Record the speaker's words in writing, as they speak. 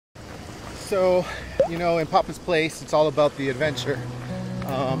So, you know, in Papa's Place, it's all about the adventure.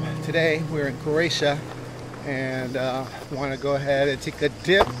 Today, we're in Croatia and want to go ahead and take a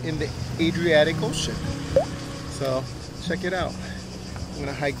dip in the Adriatic Ocean. So, check it out. I'm going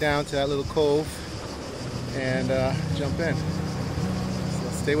to hike down to that little cove and jump in. So,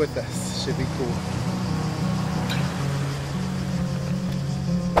 stay with us. Should be cool.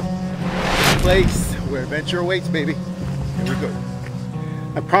 Place where adventure awaits, baby. Here we go.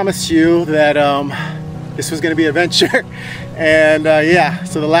 I promised you that this was going to be adventure, and yeah,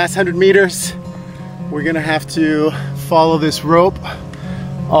 so the last 100 meters we're gonna have to follow this rope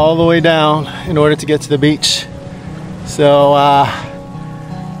all the way down in order to get to the beach. So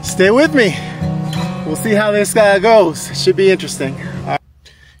stay with me. We'll see how this goes. It should be interesting.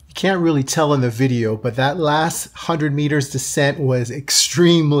 You can't really tell in the video, but that last 100 meters descent was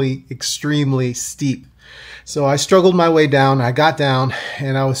extremely steep. So I struggled my way down. I got down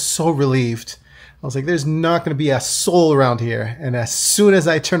and I was so relieved. I was like, there's not going to be a soul around here. And as soon as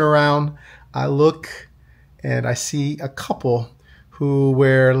I turn around, I look and I see a couple who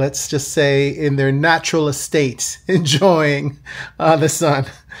were, let's just say, in their natural estate, enjoying the sun.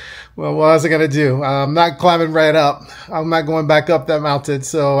 Well, what was I going to do? I'm not climbing right up. I'm not going back up that mountain.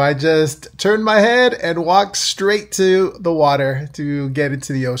 So I just turned my head and walked straight to the water to get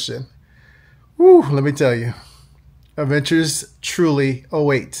into the ocean. Whew, let me tell you, adventures truly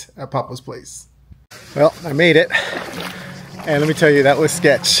await at Papa's Place. Well, I made it, and let me tell you, that was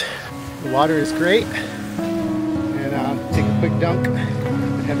sketch. The water is great, and take a quick dunk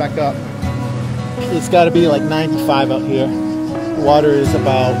and head back up. It's got to be like 95 out here. The water is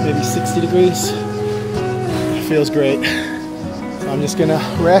about maybe 60 degrees. It feels great. So I'm just gonna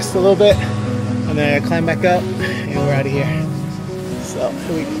rest a little bit, and then I climb back up, and we're out of here. So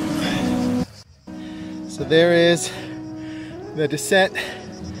here we go. So there is the descent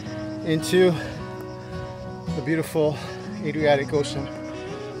into the beautiful Adriatic Ocean.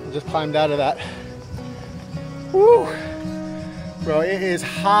 I just climbed out of that. Woo! Bro, it is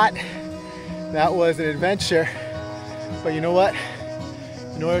hot. That was an adventure. But you know what?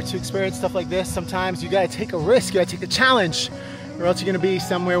 In order to experience stuff like this, sometimes you gotta take a risk, you gotta take a challenge, or else you're gonna be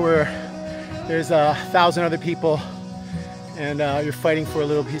somewhere where there's 1,000 other people and you're fighting for a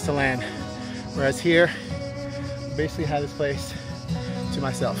little piece of land. Whereas here, I basically have this place to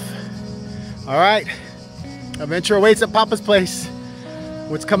myself. All right, adventure awaits at Papa's Place.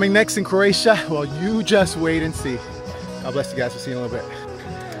 What's coming next in Croatia? Well, you just wait and see. God bless you guys. We'll see you in a little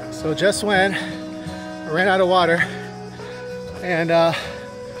bit. So just when I ran out of water and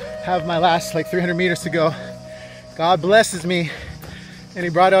have my last like 300 meters to go, God blesses me and he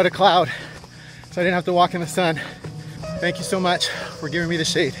brought out a cloud so I didn't have to walk in the sun. Thank you so much for giving me the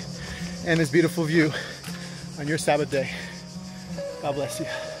shade and this beautiful view on your Sabbath day. God bless you.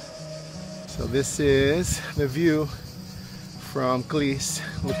 So this is the view from Klis,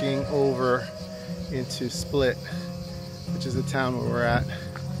 looking over into Split, which is the town where we're at,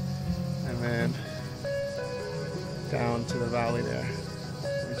 and then down to the valley there,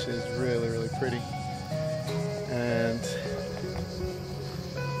 which is really pretty. And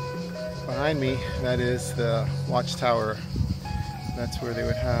behind me, that is the watchtower. That's where they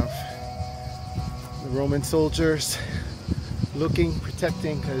would have the Roman soldiers looking,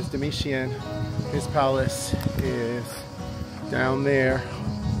 protecting, because Domitian, his palace is down there,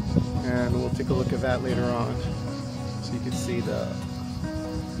 and we'll take a look at that later on. So you can see the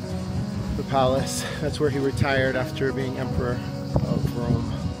palace. That's where he retired after being emperor of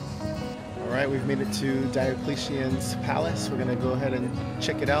Rome. All right, we've made it to Diocletian's palace. We're gonna go ahead and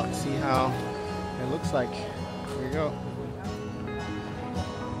check it out and see how it looks like. Here we go.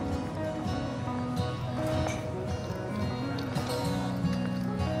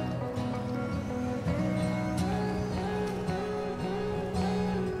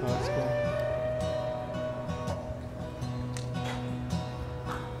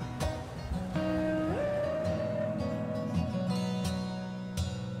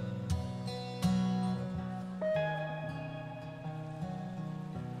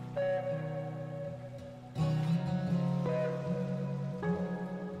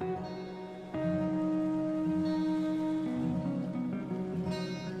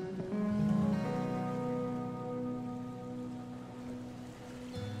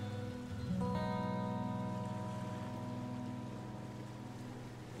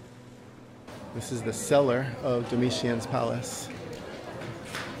 This is the cellar of Domitian's palace,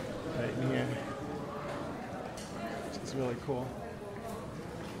 right in here, which is really cool.